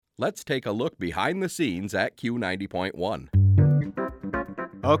Let's take a look behind the scenes at Q90.1.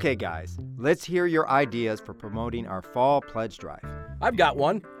 Okay, guys, let's hear your ideas for promoting our fall pledge drive. I've got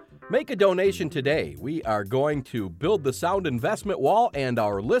one. Make a donation today. We are going to build the sound investment wall, and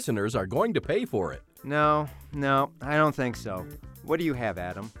our listeners are going to pay for it. No, I don't think so. What do you have,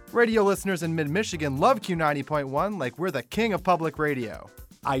 Adam? Radio listeners in mid-Michigan love Q90.1 like we're the king of public radio.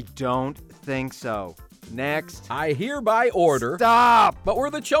 I don't think so. Next. I hereby order... Stop! But we're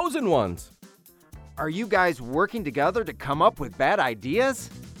the chosen ones. Are you guys working together to come up with bad ideas?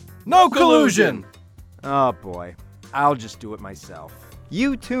 No collusion! Oh boy, I'll just do it myself.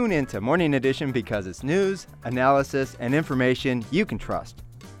 You tune into Morning Edition because it's news, analysis, and information you can trust.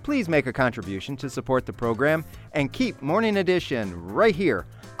 Please make a contribution to support the program and keep Morning Edition right here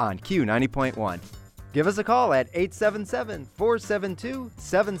on Q90.1. Give us a call at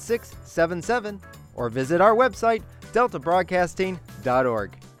 877-472-7677 or visit our website,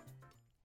 deltabroadcasting.org.